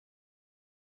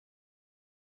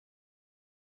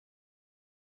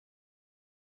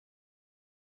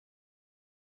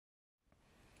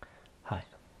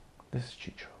this is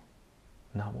Chycho.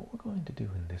 Now what we're going to do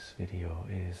in this video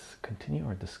is continue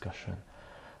our discussion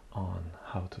on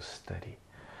how to study.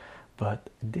 But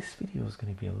this video is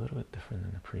going to be a little bit different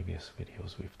than the previous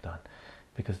videos we've done,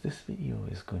 because this video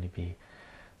is going to be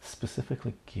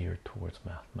specifically geared towards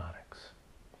mathematics.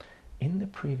 In the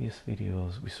previous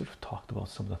videos, we sort of talked about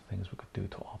some of the things we could do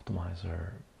to optimize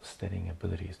our studying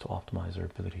abilities, to optimize our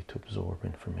ability to absorb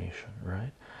information,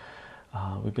 right?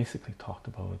 We basically talked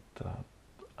about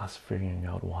us figuring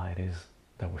out why it is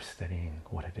that we're studying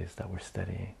what it is that we're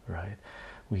studying, right?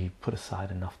 We put aside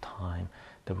enough time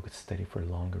that we could study for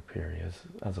longer periods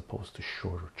as opposed to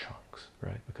shorter chunks,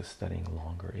 right? Because studying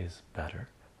longer is better,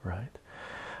 right?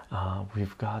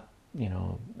 We've got, you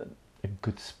know, a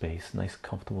good space, nice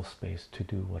comfortable space to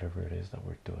do whatever it is that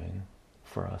we're doing.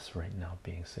 For us right now,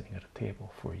 being sitting at a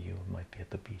table, for you it might be at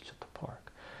the beach, at the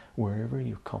park, wherever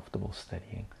you're comfortable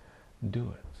studying,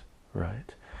 do it,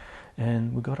 right?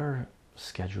 And we got our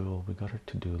schedule, we got our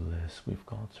to-do list, we've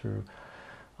gone through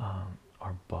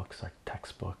our books, our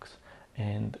textbooks,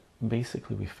 and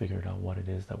basically we figured out what it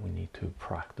is that we need to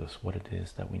practice, what it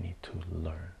is that we need to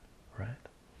learn, right?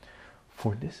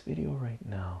 For this video right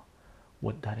now,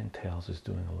 what that entails is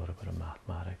doing a little bit of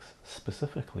mathematics,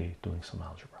 specifically doing some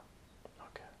algebra.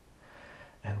 Okay,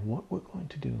 and what we're going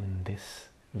to do in this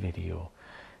video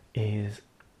is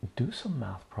do some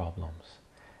math problems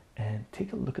and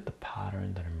take a look at the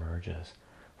pattern that emerges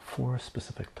for a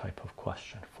specific type of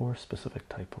question, for a specific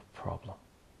type of problem.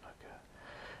 Okay,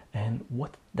 and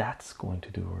what that's going to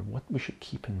do, or what we should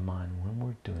keep in mind when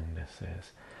we're doing this,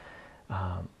 is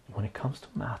when it comes to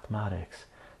mathematics,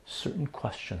 certain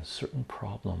questions, certain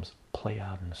problems play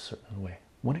out in a certain way.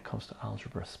 When it comes to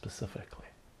algebra specifically,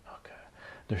 okay,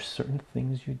 there's certain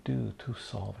things you do to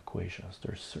solve equations,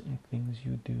 there's certain things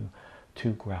you do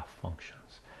to graph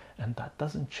functions, and that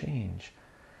doesn't change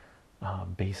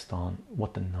based on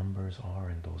what the numbers are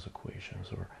in those equations,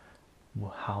 or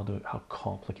how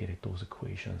complicated those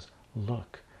equations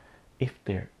look if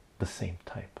they're the same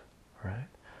type, right?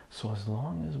 So as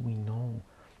long as we know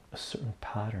a certain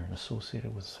pattern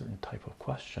associated with a certain type of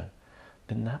question,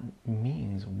 then that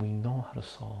means we know how to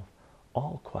solve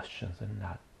all questions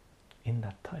in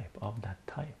that type, of that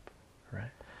type,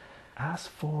 right? As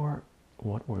for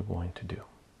what we're going to do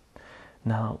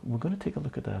now, we're going to take a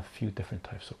look at a few different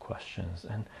types of questions,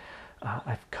 and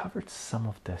I've covered some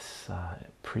of this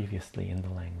previously in the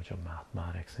language of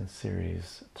mathematics in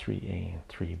series 3A and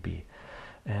 3B.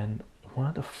 And one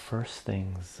of the first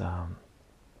things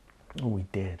we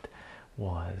did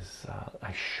was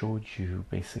I showed you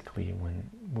basically when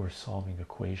we're solving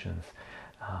equations,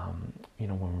 you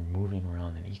know, when we're moving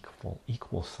around an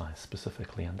equal sign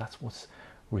specifically, and that's what's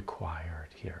required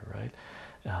here, right?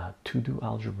 To do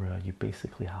algebra, you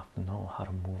basically have to know how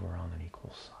to move around an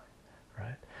equal sign,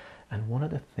 right? And one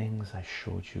of the things I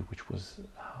showed you, which was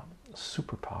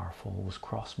super powerful, was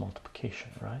cross multiplication,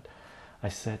 right? I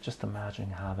said, just imagine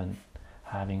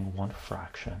having one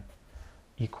fraction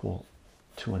equal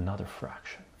to another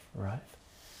fraction, right?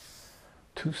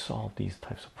 To solve these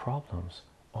types of problems,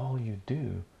 all you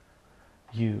do,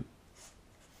 you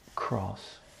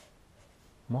cross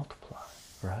multiply,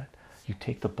 right? You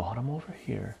take the bottom over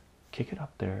here, kick it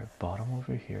up there, bottom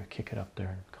over here, kick it up there,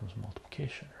 and it becomes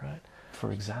multiplication, right?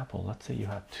 For example, let's say you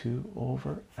have 2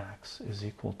 over x is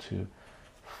equal to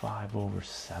 5 over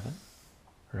 7,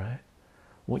 right?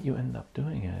 What you end up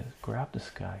doing is grab this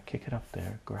guy, kick it up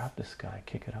there, grab this guy,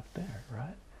 kick it up there,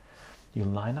 right? You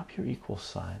line up your equal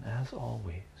sign as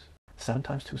always. 7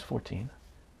 times 2 is 14,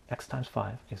 x times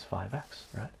 5 is 5x,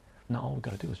 right? Now all we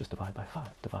got to do is just divide by 5,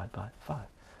 divide by 5.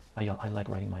 I like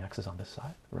writing my x's on this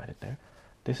side, write it there.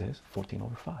 This is 14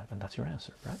 over 5, and that's your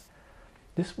answer, right?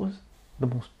 This was the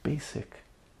most basic,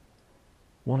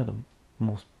 one of the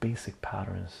most basic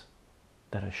patterns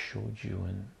that I showed you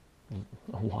in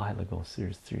a while ago in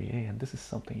series 3A, and this is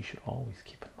something you should always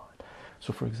keep in mind.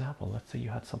 So for example, let's say you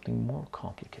had something more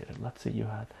complicated. Let's say you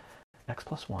had x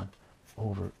plus 1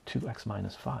 over 2x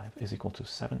minus 5 is equal to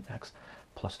 7x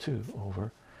plus 2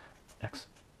 over x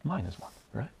minus 1,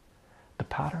 right? The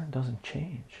pattern doesn't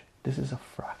change. This is a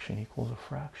fraction equals a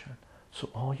fraction. So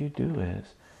all you do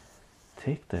is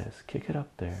take this, kick it up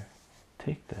there,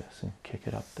 take this and kick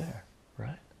it up there,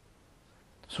 right?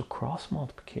 So cross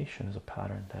multiplication is a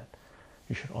pattern that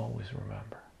you should always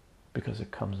remember, because it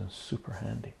comes in super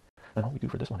handy. And all we do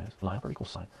for this one is line up our equal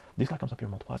sign. This guy comes up here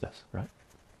and multiplies this, right?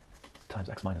 Times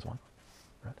x minus 1,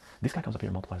 right? This guy comes up here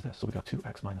and multiplies this. So we got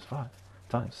 2x minus 5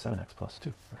 times 7x plus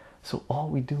 2. Right? So all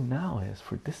we do now is,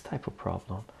 for this type of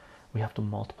problem, we have to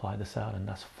multiply this out, and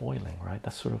that's foiling, right?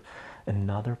 That's sort of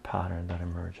another pattern that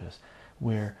emerges,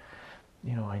 where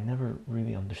you know, I never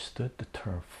really understood the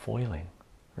term foiling,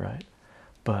 right?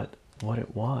 But what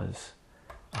it was,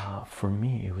 for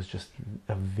me, it was just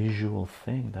a visual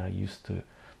thing that I used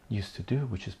to do,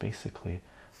 which is basically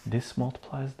this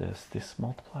multiplies this, this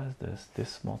multiplies this,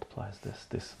 this multiplies this,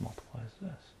 this multiplies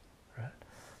this, right?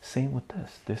 Same with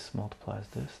this. This multiplies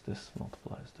this, this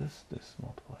multiplies this, this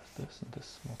multiplies this, and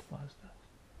this multiplies this.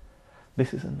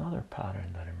 This is another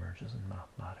pattern that emerges in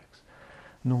mathematics.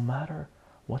 No matter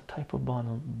what type of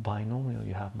binomial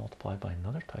you have multiplied by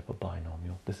another type of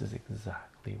binomial, this is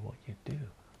exactly what you do,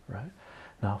 right?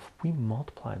 Now, if we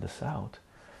multiply this out,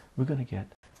 we're going to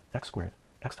get x squared.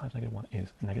 X times negative 1 is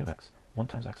negative x. 1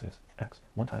 times x is x.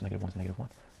 1 times negative 1 is negative 1.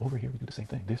 Over here, we do the same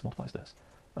thing. This multiplies this.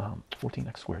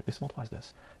 14x squared. This multiplies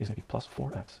this. Is going to be plus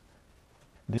 4x.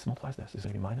 This multiplies this. Is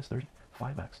going to be minus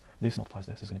 35x. This multiplies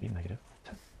this. Is going to be negative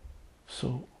 10.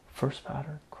 So, first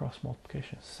pattern, cross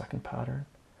multiplication. Second pattern,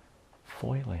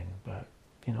 foiling, but,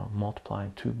 you know,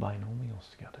 multiplying two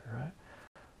binomials together, right?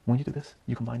 When you do this,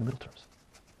 you combine the middle terms.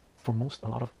 For a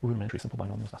lot of rudimentary simple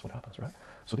binomials, that's what happens, right?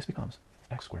 So this becomes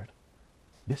x squared.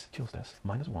 This kills this.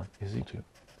 Minus 1 is equal to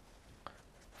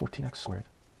 14x squared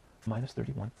minus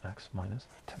 31x minus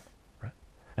 10, right?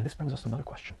 And this brings us to another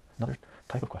question, another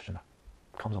type of question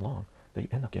that comes along that you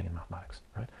end up getting in mathematics,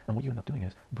 right? And what you end up doing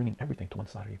is bringing everything to one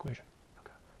side of the equation.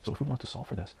 Okay. So if we want to solve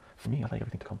for this, for me, I'd like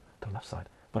everything to come to the left side,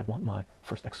 but I want my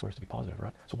first x squares to be positive,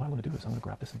 right? So what I'm going to do is I'm going to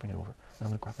grab this and bring it over, and I'm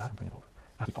going to grab that and bring it over.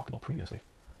 As we talked about previously,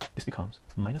 this becomes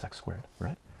minus x squared,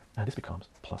 right? And this becomes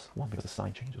plus 1 because the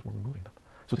sign changes when we're moving them.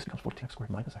 So this becomes 14x squared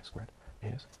minus x squared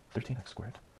is 13x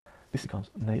squared. This becomes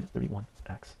negative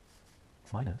 31x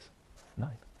minus 9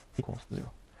 equals 0.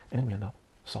 And then we end up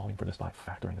solving for this by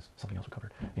factoring. Is something else we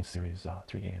covered in series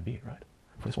 3a and b, right?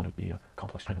 For this one, it would be a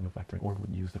complex trinomial factoring, or we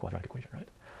would use the quadratic equation, right?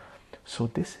 So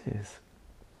this is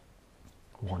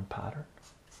one pattern,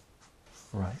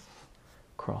 right?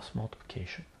 Cross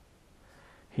multiplication.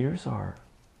 Here's our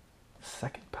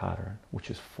second pattern, which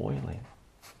is foiling,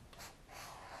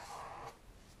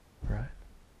 right?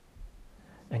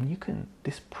 And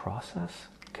this process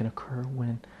can occur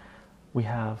when we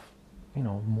have, you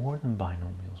know, more than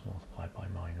binomials multiplied by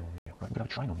binomial, right? We have a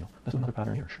trinomial. Let's do another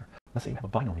pattern here, sure. Let's say we have a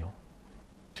binomial,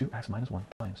 2x minus 1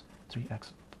 times 3x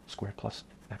squared plus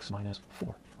x minus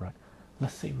 4, right?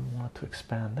 Let's say we want to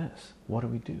expand this. What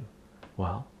do?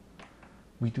 Well,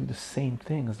 we do the same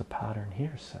thing as the pattern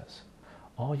here says.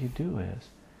 All you do is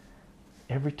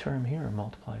every term here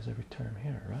multiplies every term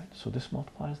here, right? So this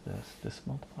multiplies this, this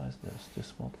multiplies this,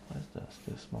 this multiplies this,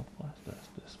 this multiplies this,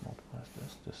 this multiplies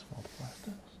this, this multiplies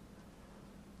this,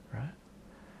 right?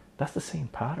 That's the same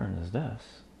pattern as this.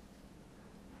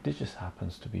 This just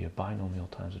happens to be a binomial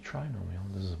times a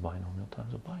trinomial. This is a binomial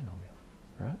times a binomial,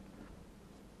 right?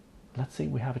 Let's say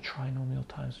we have a trinomial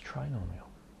times a trinomial.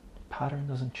 Pattern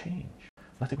doesn't change.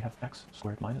 Let's say we have x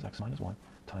squared minus x minus 1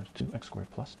 times 2x squared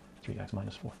plus 3x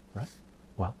minus 4, right?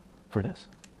 Well, for this,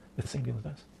 it's the same deal as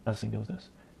this. That's the same deal as this.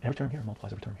 Every term here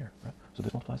multiplies every term here, right? So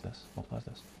this multiplies this, multiplies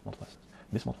this, multiplies this.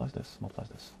 This multiplies this, multiplies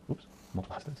this. Oops,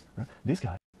 multiplies this, right? This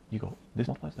guy, you go, this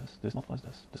multiplies this, this multiplies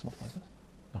this, this multiplies this.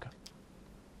 Okay.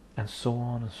 And so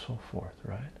on and so forth,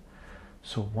 right?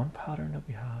 So one pattern that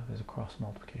we have is a cross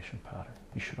multiplication pattern.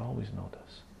 You should always know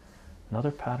this.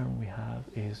 Another pattern we have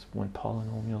is when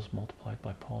polynomials multiplied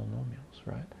by polynomials,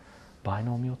 right?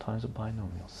 Binomial times a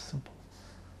binomial, simple.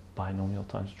 Binomial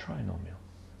times a trinomial,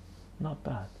 not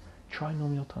bad.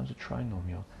 Trinomial times a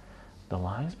trinomial, the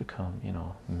lines become, you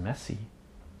know, messy,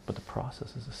 but the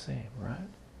process is the same, right?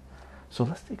 So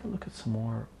let's take a look at some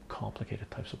more complicated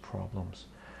types of problems,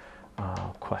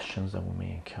 questions that we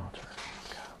may encounter.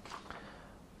 Okay.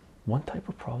 One type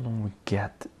of problem we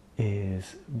get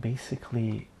is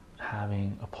basically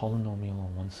having a polynomial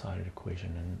on one side of the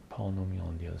equation and a polynomial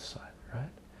on the other side, right?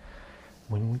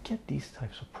 When we get these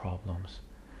types of problems,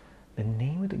 the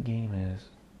name of the game is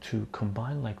to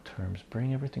combine like terms,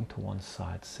 bring everything to one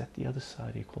side, set the other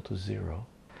side equal to 0.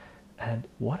 And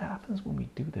what happens when we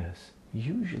do this?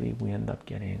 Usually we end up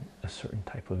getting a certain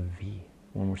type of v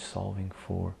when we're solving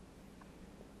for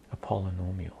a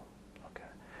polynomial. Okay.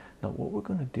 Now what we're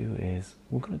going to do is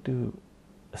we're going to do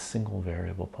a single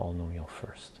variable polynomial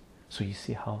first. So you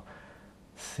see how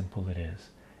simple it is.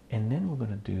 And then we're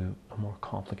going to do a more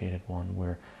complicated one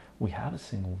where we have a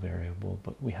single variable,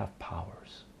 but we have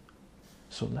powers.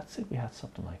 So let's say we had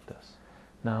something like this.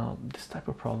 Now, this type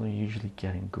of problem you usually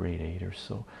get in grade 8 or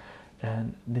so.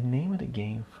 And the name of the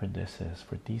game for this is,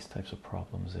 for these types of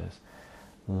problems, is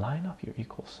line up your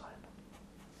equal sign.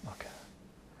 Okay.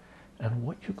 And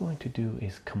what you're going to do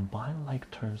is combine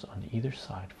like terms on either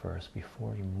side first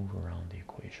before you move around the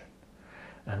equation.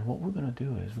 And what we're going to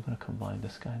do is we're going to combine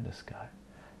this guy and this guy.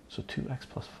 So 2x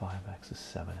plus 5x is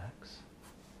 7x.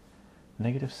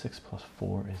 Negative 6 plus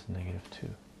 4 is negative 2.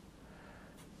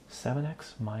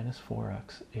 7x minus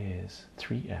 4x is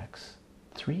 3x.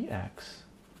 3x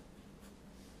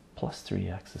plus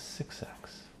 3x is 6x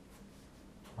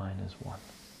minus 1,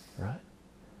 right?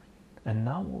 And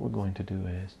now what we're going to do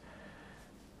is,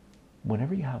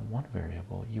 whenever you have one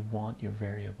variable, you want your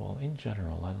variable, in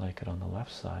general, I like it on the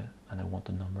left side, and I want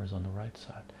the numbers on the right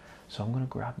side. So I'm going to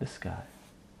grab this guy,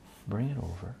 bring it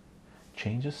over,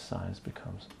 change its size,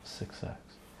 becomes 6x.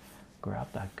 Grab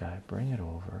that guy, bring it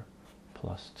over,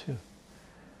 plus 2.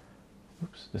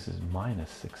 Oops, this is minus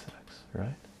 6x,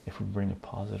 right? If we bring a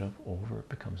positive over, it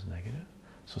becomes negative.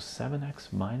 So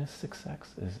 7x minus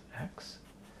 6x is x,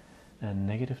 and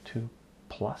negative 2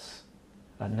 plus,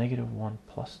 negative 1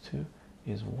 plus 2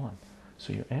 is 1.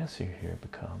 So your answer here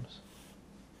becomes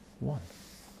 1,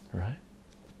 right?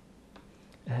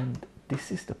 And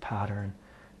this is the pattern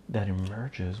that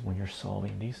emerges when you're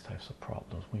solving these types of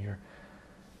problems, when you're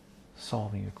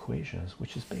solving equations,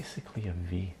 which is basically a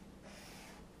V,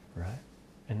 right?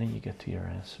 And then you get to your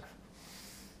answer.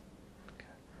 Okay.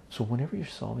 So whenever you're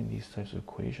solving these types of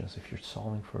equations, if you're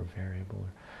solving for a variable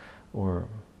or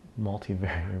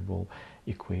multivariable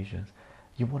equations,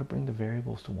 you want to bring the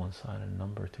variables to one side and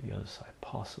number to the other side,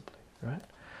 possibly, right?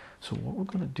 So what we're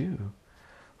going to do,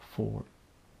 for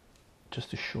just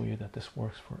to show you that this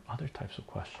works for other types of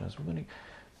questions, we're going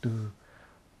to do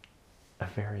a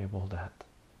variable that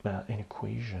an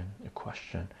equation, a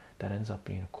question that ends up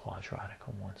being a quadratic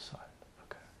on one side.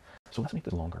 Okay, so let's make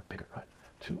this longer, bigger, right?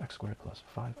 2x squared plus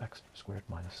 5x squared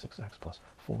minus 6x plus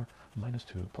 4 minus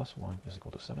 2 plus 1 is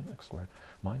equal to 7x squared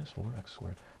minus 4x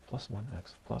squared plus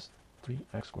 1x plus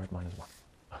 3x squared minus 1.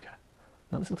 Okay,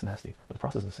 now this looks nasty, but the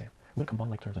process is the same. We're going to combine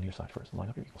like terms on either side first. Line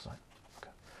up your equal sign. Okay,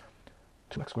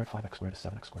 2x squared 5x squared is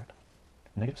 7x squared.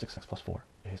 Negative 6x plus 4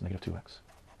 is negative 2x.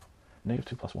 Negative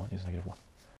 2 plus 1 is negative 1.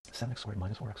 7x squared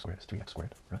minus 4x squared is 3x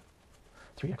squared, right?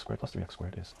 3x squared plus 3x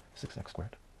squared is 6x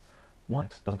squared.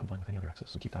 1x doesn't combine with any other x's,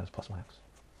 so keep that as plus 1x.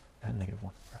 And negative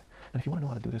 1, right? And if you want to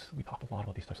know how to do this, we talked a lot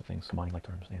about these types of things, combining like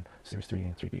terms in series 3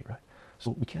 and 3b, right?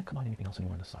 So we can't combine anything else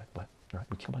anymore on this side, but, right?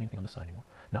 We can't combine anything on this side anymore.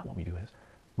 Now what we do is,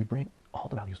 we bring all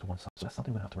the values to one side, so that's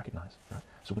something we're going to have to recognize, right?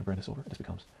 So we're going to bring this over, this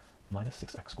becomes minus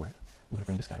 6x squared. We're going to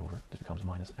bring this guy over, this becomes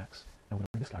minus x. And we're going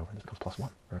to bring this guy over, and this becomes plus 1,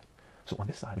 right? So on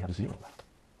this side, we have 0 left,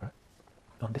 right?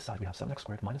 On this side, we have 7x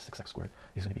squared minus 6x squared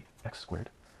is going to be x squared.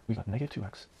 We got negative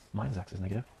 2x minus x is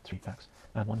negative 3x,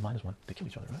 and 1 minus 1, they kill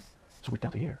each other, right? So we're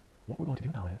down to here. What we're going to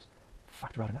do now is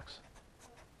factor out an x.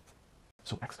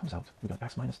 So x comes out, we got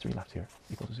x minus 3 left here,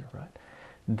 equal to 0, right?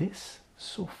 This,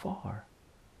 so far,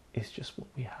 is just what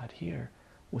we had here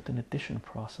with an addition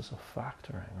process of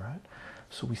factoring, right?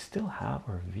 So we still have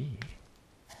our v,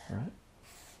 right?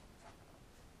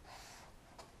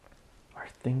 Our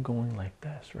thing going like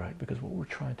this, right? Because what we're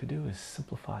trying to do is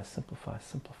simplify, simplify,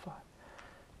 simplify.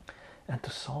 And to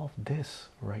solve this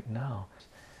right now,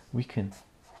 we can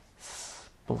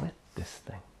split this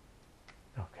thing,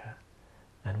 okay?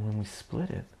 And when we split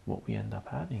it, what we end up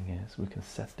having is we can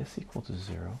set this equal to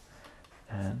 0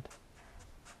 and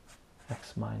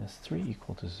x minus 3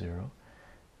 equal to 0,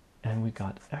 and we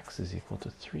got x is equal to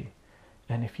 3.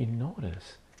 And if you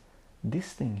notice,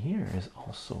 this thing here is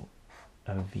also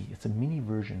a v. It's a mini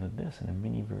version of this and a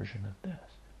mini version of this,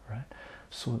 right?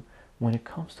 So when it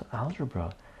comes to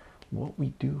algebra, what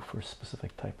we do for a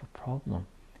specific type of problem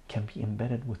can be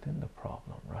embedded within the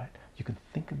problem, right? You can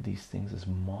think of these things as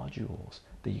modules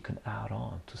that you can add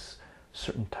on to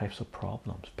certain types of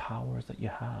problems, powers that you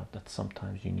have that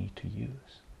sometimes you need to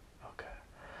use. Okay,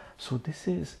 so this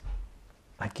is,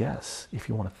 I guess, if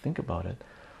you want to think about it,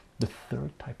 the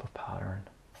third type of pattern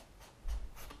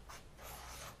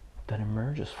that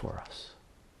emerges for us.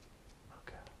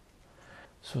 Okay,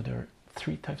 so there are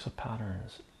three types of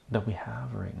patterns that we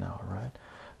have right now, right?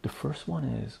 The first one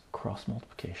is cross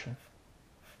multiplication,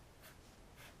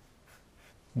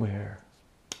 where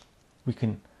we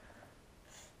can,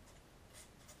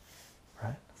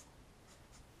 right?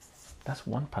 That's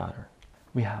one pattern.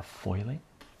 We have foiling.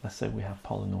 Let's say we have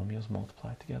polynomials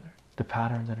multiplied together. The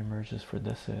pattern that emerges for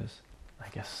this is, I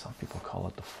guess some people call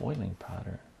it the foiling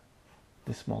pattern.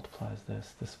 This multiplies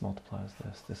this, this multiplies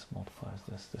this, this multiplies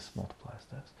this, this multiplies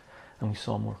this. And we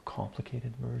saw more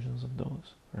complicated versions of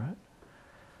those, right?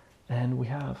 And we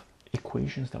have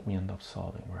equations that we end up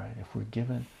solving, right? If we're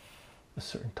given a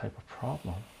certain type of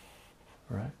problem,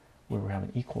 right, where we have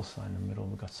an equal sign in the middle,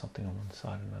 we've got something on one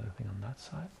side and another thing on that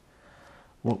side,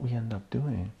 what we end up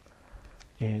doing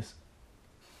is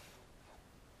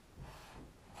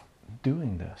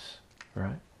doing this,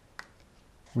 right?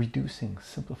 reducing,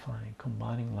 simplifying,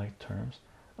 combining like terms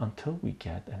until we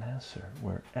get an answer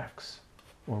where x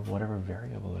or whatever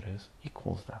variable it is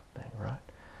equals that thing, right?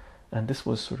 And this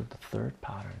was sort of the third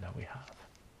pattern that we have.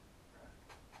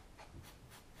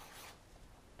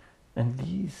 And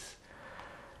these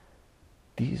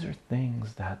are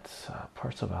things that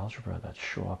parts of algebra that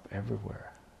show up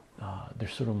everywhere. They're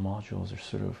sort of modules, they're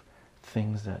sort of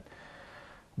things that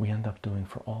we end up doing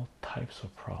for all types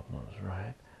of problems,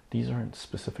 right? These aren't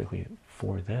specifically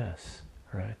for this,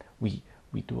 right? We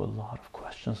do a lot of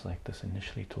questions like this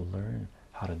initially to learn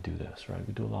how to do this, right?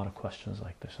 We do a lot of questions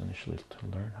like this initially to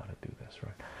learn how to do this,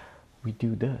 right? We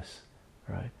do this,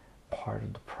 right? Part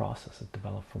of the process is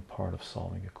developed from part of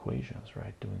solving equations,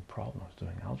 right? Doing problems,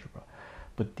 doing algebra.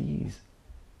 But these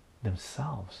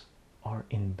themselves are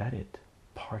embedded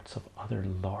parts of other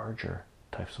larger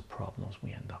types of problems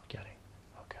we end up getting.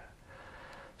 Okay,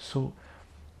 so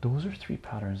those are three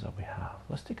patterns that we have.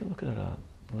 Let's take a look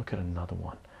at another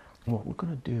one. What we're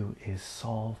going to do is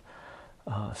solve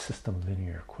system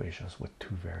linear equations with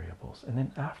two variables, and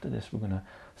then after this we're going to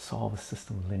solve a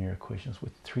system linear equations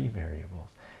with three variables,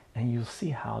 and you'll see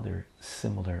how they're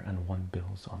similar and one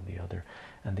builds on the other,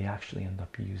 and they actually end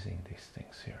up using these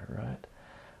things here, right?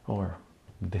 Or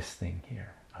this thing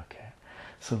here. Okay,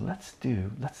 so let's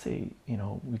say, you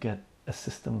know, we get a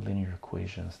system linear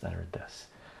equations that are this.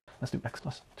 Let's do x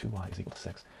plus 2y is equal to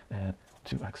 6 and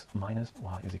 2x minus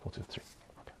y is equal to 3.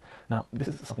 Okay. Now this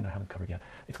is something I haven't covered yet.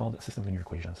 It's called system linear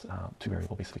equations, two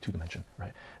variable, basically two dimension,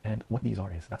 right? And what these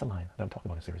are is, that's a line that we talked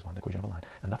about in series 1, the equation of a line,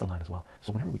 and that's a line as well.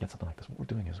 So whenever we get something like this, what we're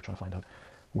doing is we're trying to find out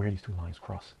where these two lines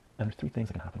cross. And there's three things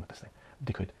that can happen with this thing.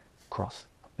 They could cross,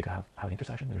 they could have an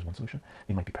intersection, there's one solution,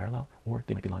 they might be parallel, or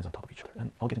they might be lines on top of each other.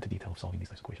 And I'll get into detail of solving these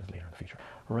types of equations later in the future.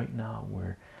 Right now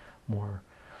we're more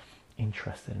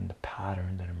interested in the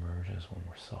pattern that emerges when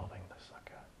we're solving this.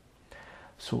 Okay,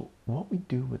 so what we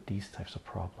do with these types of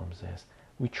problems is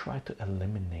we try to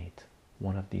eliminate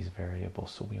one of these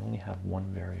variables, so we only have one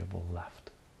variable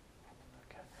left.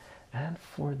 Okay, and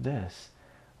for this,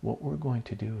 what we're going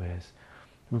to do is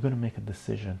we're going to make a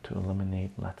decision to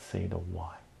eliminate, let's say, the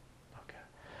y. Okay,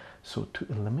 so to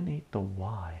eliminate the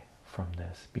y from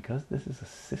this, because this is a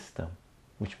system,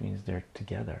 which means they're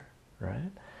together,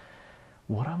 right?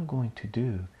 What I'm going to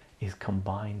do is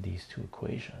combine these two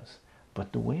equations,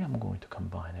 but the way I'm going to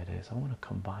combine it is I'm going to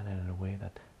combine it in a way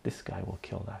that this guy will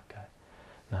kill that guy.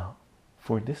 Now,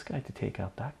 for this guy to take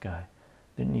out that guy,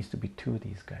 there needs to be two of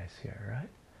these guys here, right?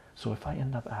 So if I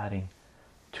end up adding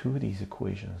two of these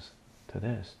equations to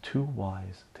this, two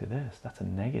y's to this, that's a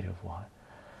negative y.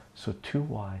 So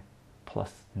 2y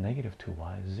plus negative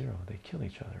 2y is 0. They kill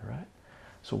each other, right?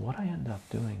 So what I end up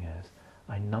doing is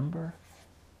I number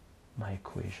my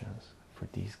equations for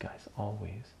these guys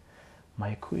always. My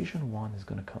equation 1 is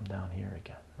going to come down here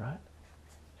again, right?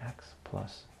 X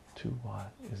plus 2y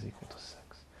is equal to 6.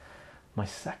 My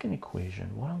second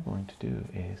equation, what I'm going to do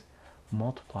is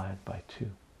multiply it by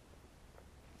 2,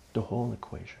 the whole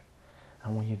equation.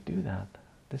 And when you do that,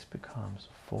 this becomes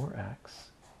 4x,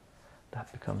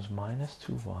 that becomes minus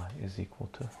 2y is equal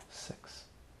to 6,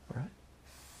 right?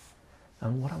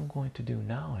 And what I'm going to do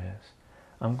now is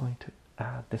I'm going to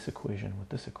add this equation with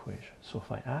this equation. So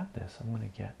if I add this, I'm going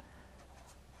to get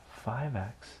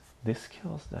 5x, this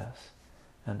kills this,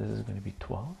 and this is going to be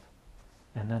 12,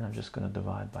 and then I'm just going to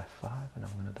divide by 5, and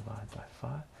I'm going to divide by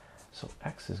 5, so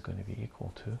x is going to be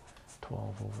equal to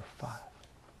 12 over 5.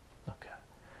 Okay,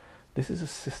 this is a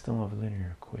system of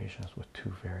linear equations with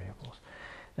two variables,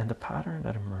 and the pattern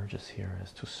that emerges here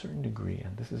is, to a certain degree,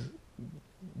 and this is,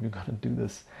 you're going to do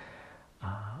this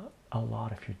a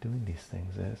lot if you're doing these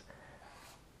things, is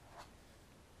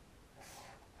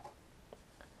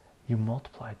you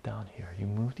multiply it down here. You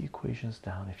move the equations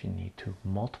down if you need to,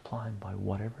 multiply them by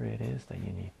whatever it is that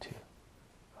you need to.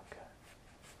 Okay,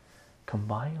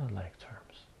 combine your like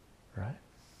terms, right?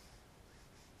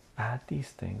 Add these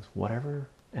things, whatever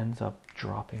ends up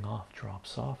dropping off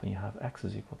drops off, and you have x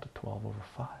is equal to 12 over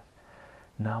 5.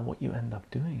 Now what you end up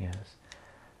doing is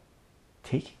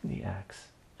taking the x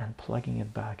and plugging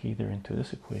it back either into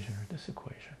this equation or this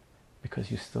equation,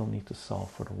 because you still need to solve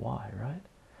for the y, right?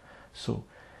 So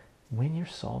when you're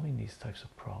solving these types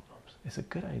of problems, it's a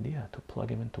good idea to plug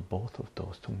them into both of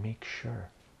those to make sure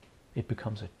it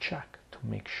becomes a check, to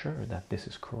make sure that this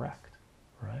is correct,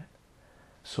 right?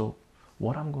 So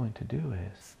what I'm going to do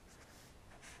is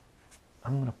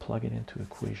I'm going to plug it into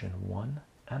equation 1,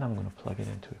 and I'm going to plug it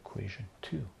into equation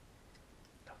 2.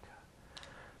 Okay,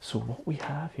 so what we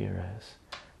have here is,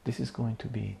 this is going to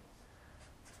be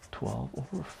 12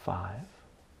 over 5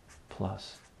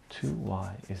 plus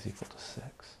 2y is equal to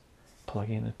 6.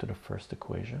 Plugging it into the first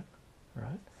equation,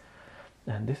 right?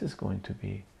 And this is going to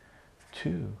be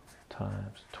 2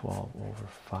 times 12 over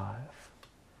 5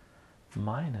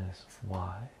 minus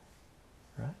y,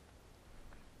 right,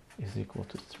 is equal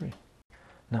to 3.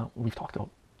 Now, we've talked about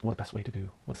what the best way to do,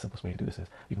 what the simplest way to do this is.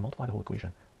 You can multiply the whole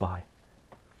equation by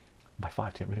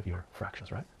 5 to get rid of your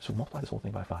fractions, right? So multiply this whole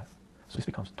thing by 5. So this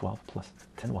becomes 12 plus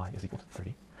 10y is equal to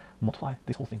 30. Multiply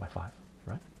this whole thing by 5,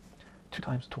 right? 2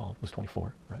 times 12 was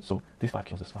 24, right? So this 5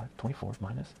 kills this 5. 24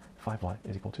 minus 5y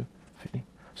is equal to 15.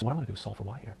 So what I'm going to do is solve for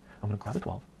y here. I'm going to grab the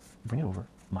 12, bring it over,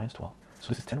 minus 12. So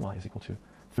this is 10y is equal to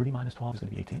 30 minus 12 is going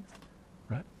to be 18,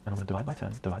 right? And I'm going to divide by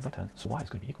 10, so y is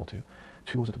going to be equal to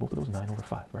 2 goes into both of those, 9 over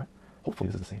 5, right? Hopefully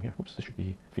this is the same here. Oops, this should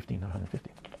be 15, not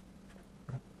 150.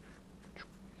 Right?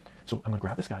 So I'm going to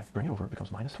grab this guy, bring it over, it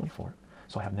becomes minus 24.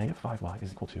 So I have negative 5y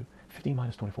is equal to 15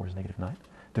 minus 24 is negative 9.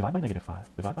 Divide by negative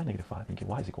 5, divide by negative 5, and get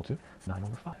y is equal to 9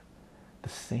 over 5. The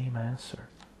same answer,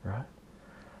 right?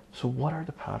 So what are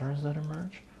the patterns that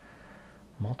emerge?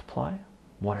 Multiply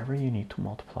whatever you need to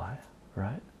multiply,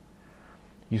 right?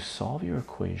 You solve your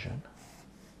equation,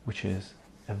 which is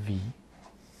a v,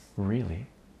 really,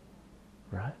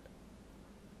 right?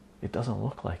 It doesn't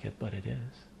look like it, but it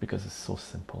is, because it's so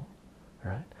simple,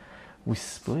 right? We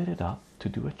split it up to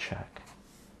do a check.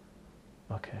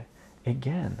 Okay,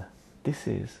 again, this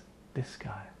is this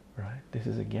guy, right? This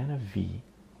is again a v.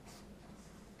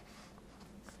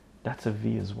 That's a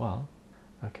v as well,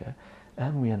 okay?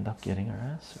 And we end up getting our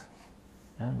answer.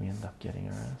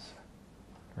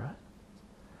 Right?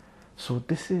 So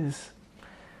this is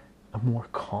a more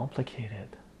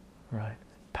complicated, right,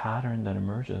 pattern that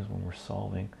emerges when we're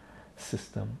solving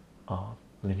system of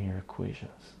linear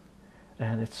equations.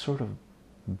 And it's sort of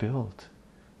built,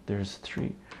 there's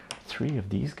three of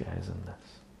these guys in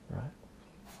this, right?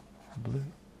 Blue,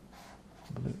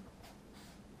 blue,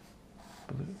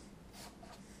 blue.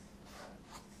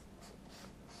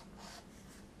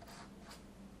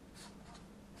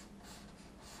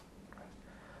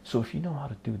 So if you know how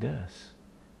to do this,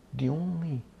 the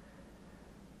only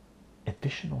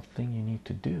additional thing you need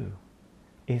to do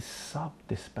is sub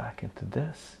this back into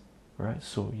this, right?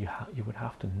 So you would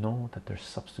have to know that there's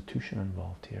substitution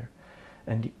involved here,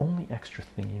 and the only extra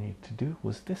thing you need to do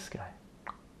was this guy,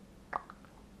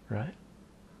 right?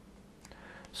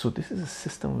 So this is a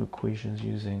system of equations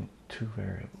using 2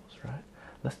 variables, right?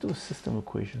 Let's do a system of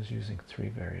equations using 3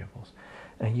 variables,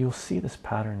 and you'll see this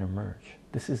pattern emerge.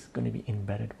 This is going to be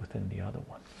embedded within the other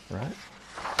one, right?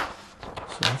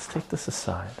 So let's take this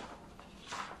aside.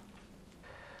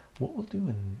 What we'll do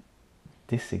in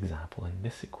this example, in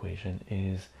this equation,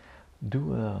 is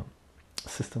do a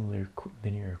system of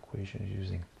linear equations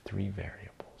using 3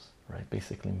 variables, right?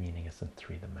 Basically meaning it's in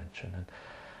 3 dimension. And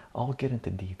I'll get into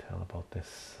detail about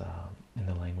this in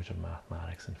the language of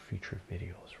mathematics in future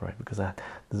videos, right? Because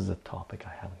this is a topic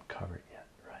I haven't covered yet,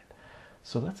 right?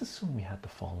 So let's assume we had the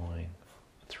following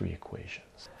 3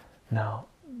 equations. Now,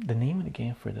 the name of the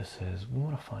game for this is we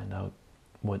want to find out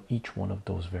what each one of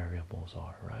those variables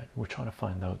are, right? We're trying to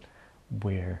find out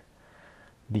where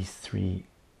these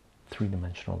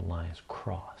three-dimensional lines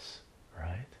cross,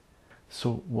 right?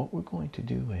 So what we're going to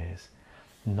do is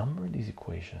number these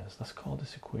equations. Let's call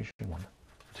this equation 1,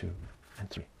 2, and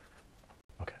 3.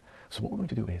 Okay, so what we're going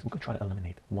to do is we're going to try to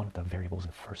eliminate one of the variables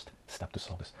in the first step to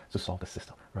solve the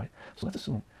system, right? So let's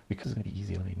assume, because it's going to be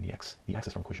easy eliminating the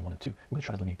x's from equation 1 and 2, we're going to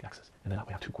try to eliminate the x's, and then that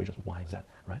we have 2 equations, y and z,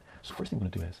 right? So first thing we're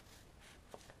going to do is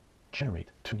generate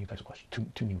 2 new types of questions,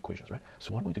 two new equations, right?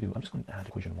 So what I'm going to do, I'm just going to add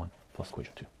equation 1 plus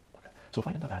equation 2. Okay, so if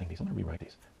I end up adding these, I'm going to rewrite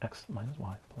these. X minus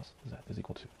y plus z is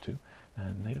equal to 2,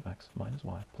 and negative x minus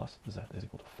y plus z is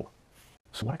equal to 4.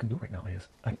 So what I can do right now is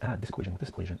I can add this equation with this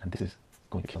equation, and this is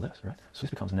going to kill this, right? So this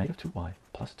becomes negative 2y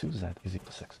plus 2z is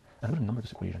equal to 6. And I'm going to number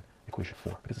this equation, equation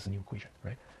 4, because it's a new equation,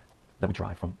 right? That we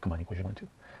derive from combining equation 1 and 2.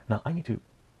 Now I need to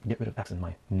get rid of x in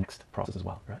my next process as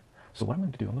well, right? So what I'm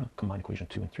going to do, I'm going to combine equation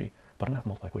 2 and 3, but I'm going to have to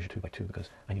multiply equation 2 by 2 because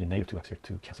I need a negative 2x here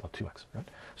to cancel out 2x, right?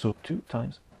 So 2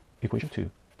 times equation 2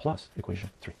 plus equation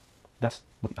 3. That's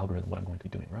what the algorithm, what I'm going to be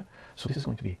doing, right? So this is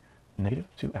going to be negative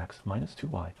 2x minus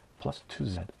 2y plus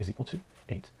 2z is equal to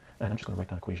 8. And I'm just going to write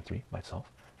down equation 3 by itself.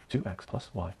 2x plus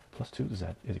y plus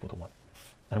 2z is equal to 1.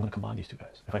 And I'm going to combine these two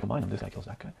guys. If I combine them, this guy kills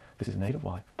that guy. This is negative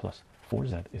y plus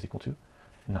 4z is equal to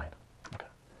 9. Okay.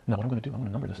 Now what I'm going to do, I'm going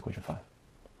to number this equation 5,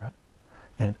 right?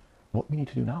 And what we need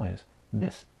to do now is,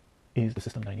 this is the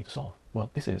system that I need to solve. Well,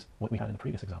 this is what we had in the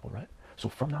previous example, right? So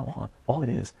from now on, all it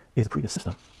is the previous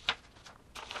system.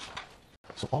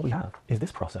 So all we have is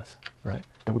this process, right,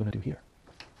 that we're going to do here.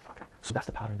 Okay. So that's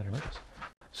the pattern that emerges.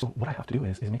 So what I have to do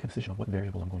is make a decision of what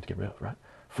variable I'm going to get rid of, right?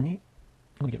 For me,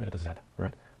 I'm going to get rid of the z,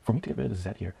 right? For me to get rid of the z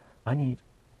here, I need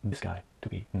this guy to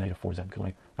be negative 4z, because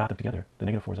when I add them together, the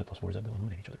negative 4z plus 4z, they'll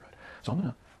eliminate each other, right? So I'm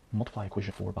going to multiply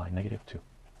equation 4 by negative 2.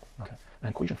 Okay, and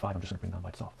equation 5 I'm just going to bring down by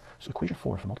itself. So equation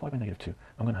 4, if I multiply by negative 2,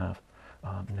 I'm going to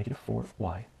have negative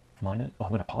 4y minus, oh, I'm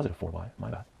going to have positive 4y,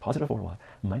 my bad, positive 4y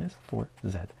minus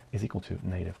 4z is equal to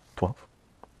negative 12.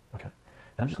 Okay, and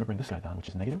I'm just going to bring this guy down, which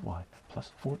is negative y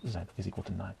plus 4z is equal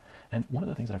to 9. And one of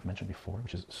the things that I've mentioned before,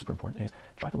 which is super important, is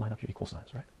try to line up your equal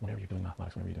signs, right? Whenever you're doing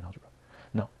mathematics, whenever you're doing algebra.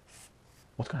 Now,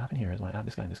 what's going to happen here is when I add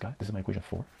this guy and this guy, this is my equation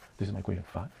 4, this is my equation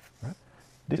 5, right?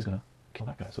 This is going to kill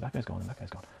that guy, so that guy's gone and that guy's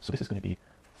gone. So this is going to be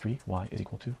 3y is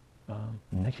equal to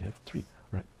negative 3,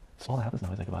 right? So all that happens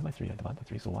now is I divide by 3,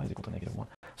 so y is equal to negative 1.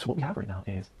 So what we have right now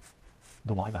is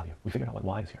the y value. We figured out what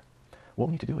y is here. What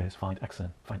we need to do is find x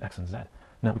and z.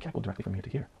 Now we can't go directly from here to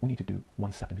here. We need to do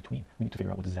one step in between. We need to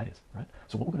figure out what z is, right?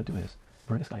 So what we're going to do is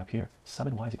bring this guy up here,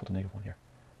 7y is equal to negative 1 here.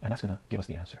 And that's going to give us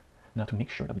the answer. Now to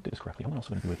make sure that we did this correctly, I'm also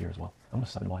going to do it here as well. I'm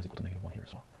going to 7y is equal to negative 1 here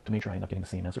as well, to make sure I end up getting the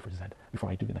same answer for z before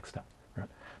I do the next step, right?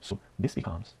 So this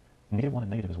becomes negative 1 and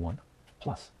negative is 1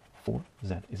 plus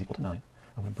 4z is equal to 9.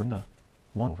 I'm going to bring the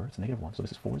 1 over, it's negative 1, so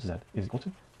this is 4z is equal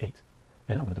to 8.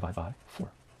 And I'm going to divide by 4.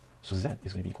 So z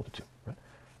is going to be equal to 2, right?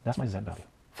 That's my z value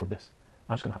for this.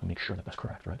 I'm just going to have to make sure that that's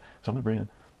correct, right? So I'm going to bring in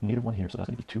negative 1 here, so that's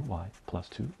going to be 2y plus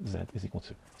 2z is equal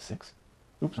to 6.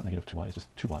 Oops, not negative 2y, it's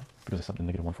just 2y, because I subbed in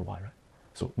negative 1 for y, right?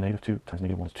 So negative 2 times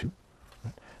negative 1 is 2,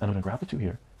 right? And I'm going to grab the 2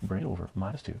 here, bring it over,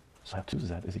 minus 2, so I have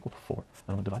 2z is equal to 4. And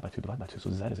I'm going to divide by 2, so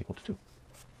z is equal to 2.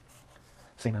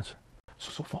 Same answer.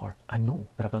 So far, I know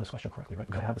that I've done this question correctly, right?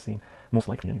 Because I have the same, most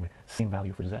likely anyway, same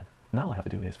value for z. Now all I have to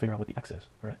do is figure out what the x is,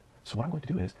 right? So what I'm going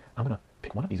to do is, I'm going to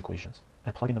pick one of these equations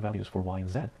and plug in the values for y and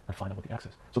z and find out what the x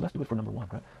is. So let's do it for number 1,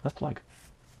 right? Let's plug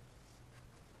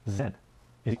z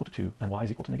is equal to 2 and y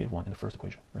is equal to negative 1 in the first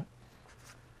equation, right?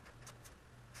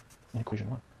 In equation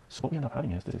 1. So what we end up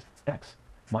having is, this is x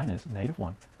minus negative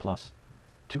 1 plus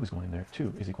 2 is going in there.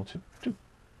 2 is equal to 2.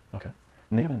 Okay.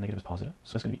 Negative and negative is positive,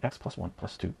 so it's going to be x plus 1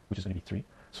 plus 2, which is going to be 3.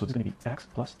 So it's going to be x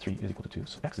plus 3 is equal to 2.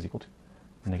 So x is equal to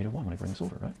negative 1 when I bring this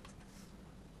over, right?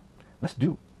 Let's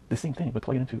do the same thing, but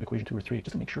plug it into equation 2 or 3,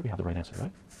 just to make sure we have the right answer,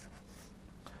 right?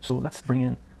 So let's bring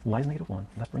in y is negative 1,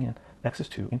 let's bring in x is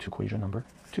 2 into equation number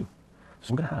 2.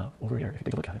 So we're going to have, over here, if you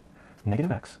take a look at it,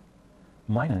 negative x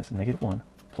minus negative 1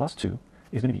 plus 2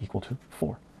 is going to be equal to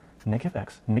 4. Negative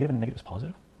x, negative and negative is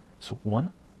positive, so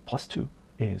 1 plus 2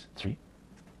 is 3,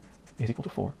 is equal to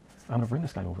 4. I'm going to bring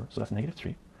this guy over, so that's negative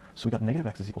 3. So we got negative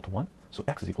x is equal to 1, so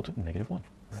x is equal to negative 1,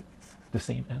 right? The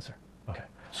same answer. Okay,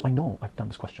 so I know I've done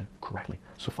this question correctly.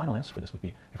 So final answer for this would be,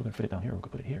 if we're going to fit it down here, we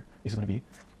could put it here, is going to be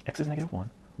x is negative 1,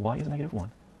 y is negative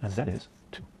 1, and z is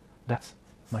 2. That's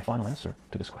my final answer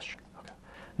to this question. Okay.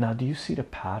 Now, do you see the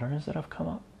patterns that have come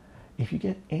up? If you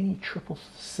get any triple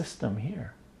system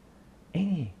here,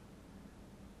 any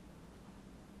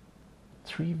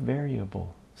 3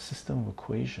 variable system of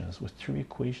equations with 3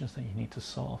 equations that you need to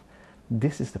solve,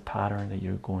 this is the pattern that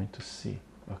you're going to see.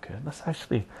 Okay, let's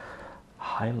actually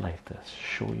highlight this,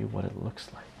 show you what it looks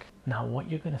like. Now what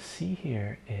you're going to see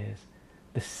here is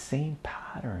the same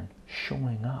pattern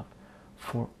showing up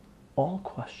for all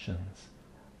questions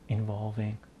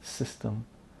involving system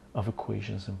of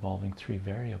equations involving 3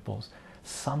 variables.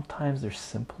 Sometimes they're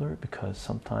simpler because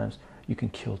sometimes you can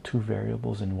kill 2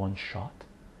 variables in one shot,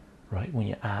 right? When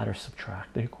you add or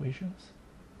subtract the equations,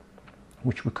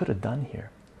 which we could have done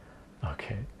here.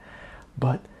 Okay,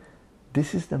 but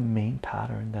this is the main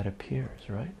pattern that appears,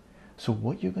 right? So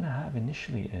what you're going to have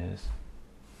initially is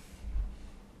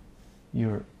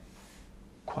your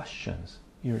questions,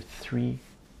 your 3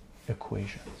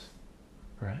 equations,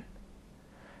 right?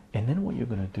 And then what you're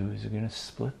going to do is you're going to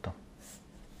split them.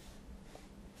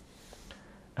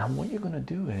 And what you're going to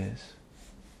do is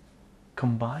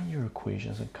combine your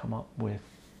equations and come up with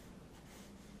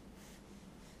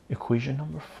equation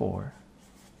number 4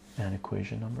 and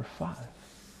equation number 5.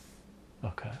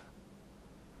 Okay.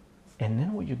 And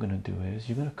then what you're going to do is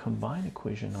you're going to combine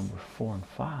equation number 4 and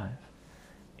 5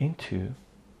 into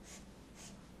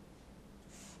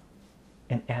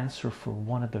an answer for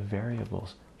one of the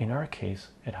variables. In our case,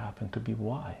 it happened to be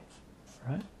y,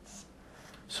 right?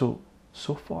 So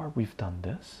far we've done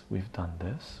this, we've done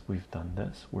this, we've done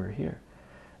this, we're here.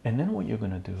 And then what you're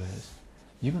going to do is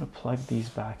you're going to plug these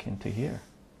back into here,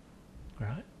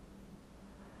 right?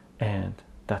 And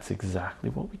that's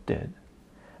exactly what we did.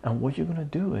 And what you're going to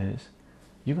do is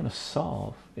you're going to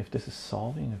solve, if this is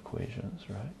solving equations,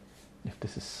 right? If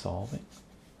this is solving,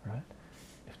 right?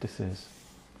 If this is,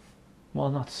 well,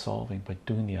 not solving, but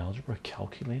doing the algebra,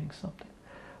 calculating something.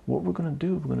 What we're going to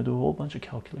do, we're going to do a whole bunch of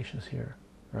calculations here,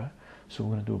 right? So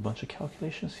we're going to do a bunch of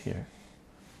calculations here.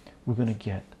 We're going to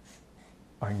get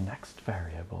our next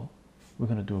variable. We're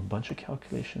going to do a bunch of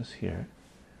calculations here.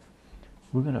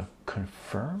 We're going to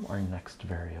confirm our next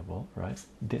variable, right?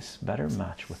 This better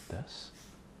match with this,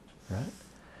 right?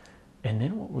 And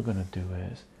then what we're going to do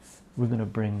is we're going to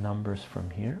bring numbers from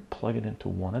here, plug it into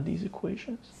one of these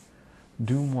equations,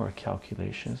 do more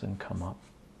calculations, and come up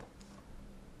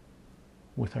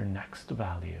with our next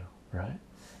value, right?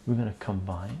 We're going to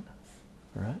combine,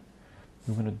 right?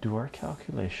 We're going to do our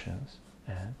calculations,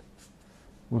 and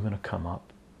we're going to come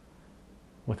up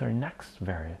with our next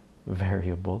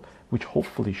variable, which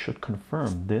hopefully should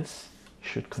confirm this,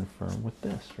 should confirm with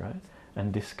this, right?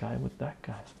 And this guy with that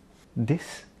guy.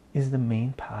 This is the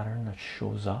main pattern that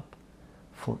shows up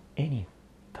for any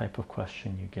type of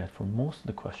question you get, for most of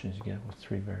the questions you get with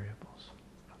 3 variables.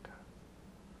 Okay.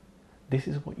 This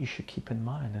is what you should keep in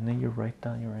mind, and then you write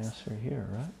down your answer here,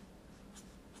 right?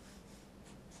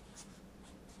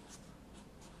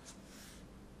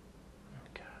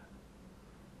 Okay.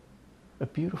 A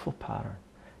beautiful pattern.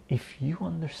 If you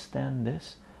understand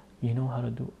this, you know how to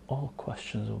do all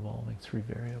questions involving 3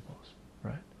 variables,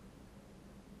 right?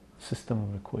 System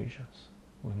of equations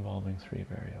involving 3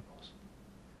 variables.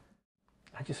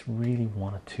 I just really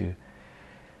wanted to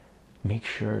make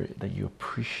sure that you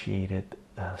appreciated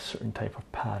a certain type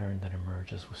of pattern that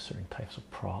emerges with certain types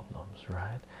of problems,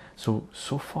 right? So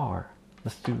far,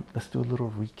 let's do a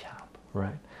little recap,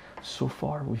 right? So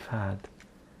far we've had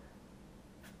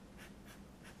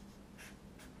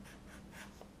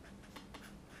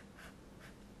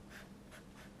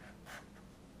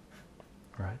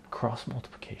cross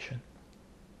multiplication,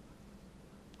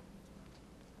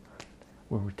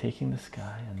 where we're taking this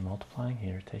guy and multiplying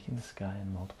here, taking this guy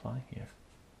and multiplying here.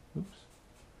 Oops.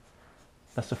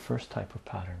 That's the first type of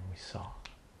pattern we saw.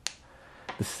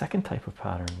 The second type of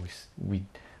pattern we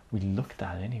looked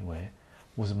at anyway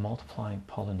was multiplying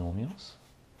polynomials.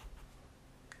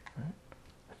 Right?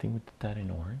 I think we did that in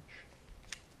orange.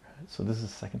 Right? So this is the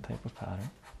second type of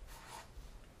pattern.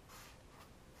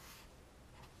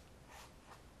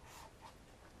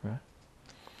 Right?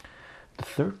 The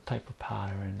third type of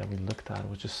pattern that we looked at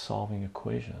was just solving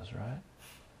equations, right?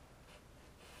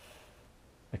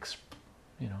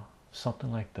 You know,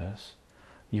 something like this.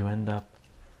 You end up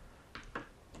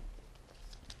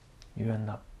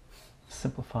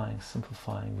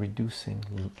simplifying, reducing,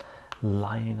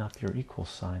 lining up your equal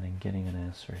sign and getting an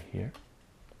answer here,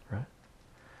 right?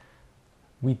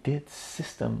 We did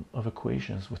system of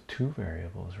equations with 2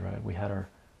 variables, right? We had our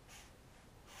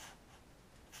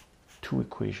 2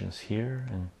 equations here,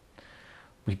 and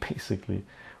we basically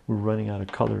were running out of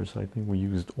colors, so I think we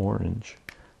used orange.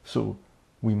 So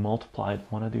we multiplied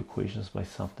one of the equations by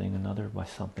something, another by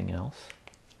something else,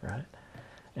 right?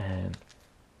 And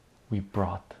we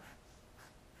brought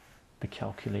the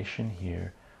calculation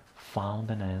here,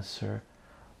 found an answer,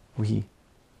 we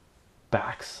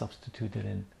back substituted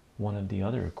in one of the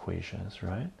other equations,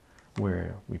 right?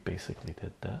 Where we basically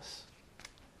did this,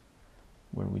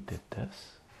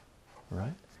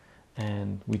 right?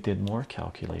 And we did more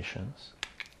calculations,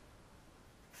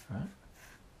 right?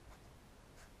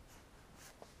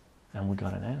 And we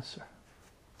got an answer,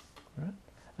 right?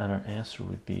 And our answer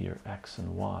would be your x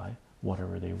and y,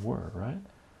 whatever they were, right?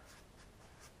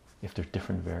 If they're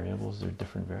different variables, they're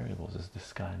different variables. Is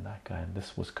this guy and that guy, and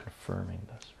this was confirming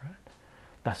this, right?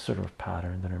 That's sort of a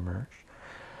pattern that emerged.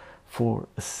 For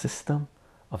a system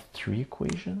of 3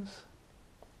 equations,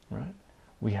 right?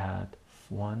 We had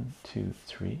 1, 2,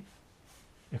 3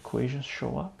 equations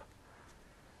show up,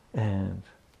 and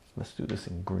let's do this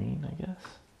in green, I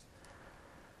guess,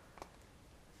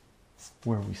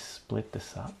 where we split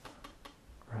this up,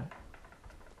 right?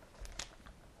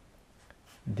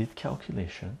 Did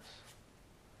calculations,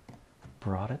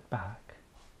 brought it back,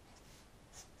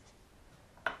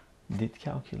 did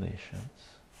calculations,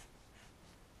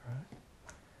 right?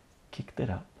 Kicked it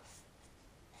up,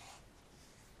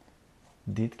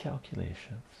 did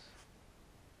calculations,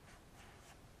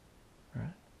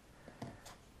 right?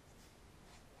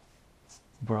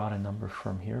 Brought a number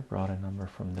from here, brought a number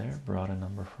from there, brought a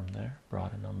number from there,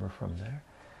 brought a number from there,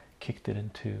 kicked it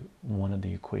into one of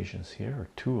the equations here, or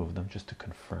 2 of them, just to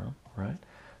confirm, right?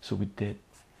 So we did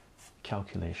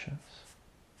calculations,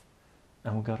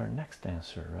 and we got our next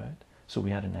answer, right? So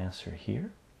we had an answer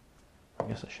here. I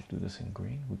guess I should do this in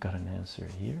green. We got an answer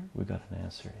here, we got an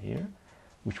answer here,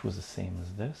 which was the same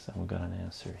as this, and we got an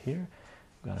answer here,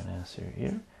 we got an answer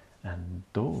here, and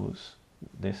those,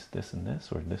 this, and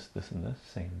this, or this, and this,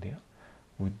 same deal,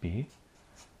 would be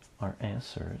our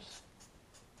answers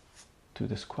to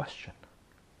this question,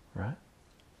 right?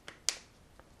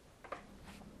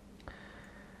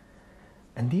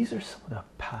 And these are some of the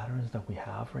patterns that we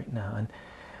have right now. And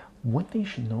one thing you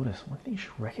should notice, one thing you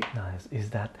should recognize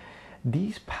is that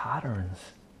these patterns,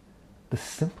 the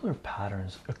simpler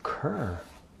patterns, occur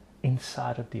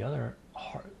inside of the other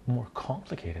more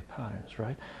complicated patterns,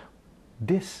 right?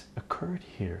 This occurred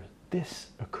here,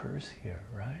 this occurs here,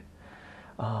 right?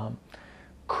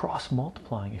 Cross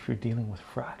multiplying, if you're dealing with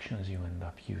fractions, we end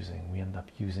up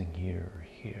using here or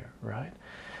here, right?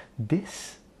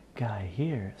 This guy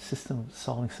here,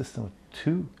 solving system of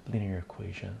two linear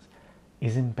equations,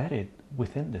 is embedded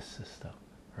within this system,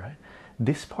 right?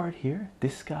 This part here,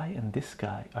 this guy and this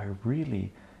guy, are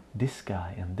really this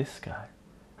guy and this guy.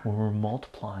 When we're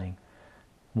multiplying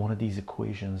one of these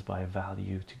equations by a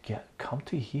value to come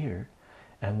to here,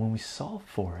 and when we solve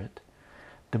for it,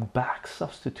 the back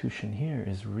substitution here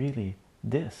is really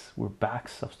this. We're back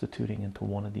substituting into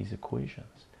one of these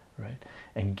equations, right,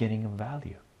 and getting a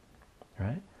value,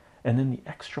 right? And then the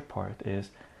extra part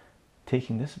is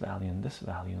taking this value and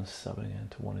subbing it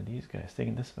into one of these guys,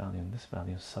 taking this value and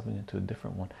subbing it into a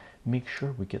different one. Make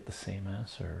sure we get the same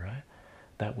answer, right?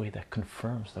 That way that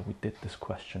confirms that we did this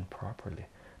question properly,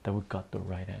 that we got the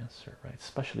right answer, right?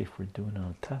 Especially if we're doing it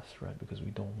on a test, right? Because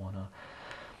we don't want to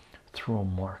throw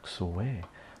marks away.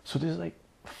 So there's like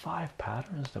 5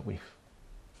 patterns that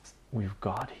we've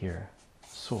got here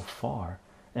so far,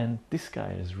 and this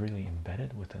guy is really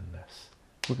embedded within this.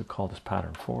 We could call this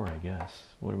pattern 4, I guess.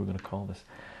 What are we going to call this?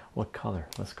 What color?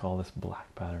 Let's call this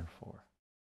black pattern 4.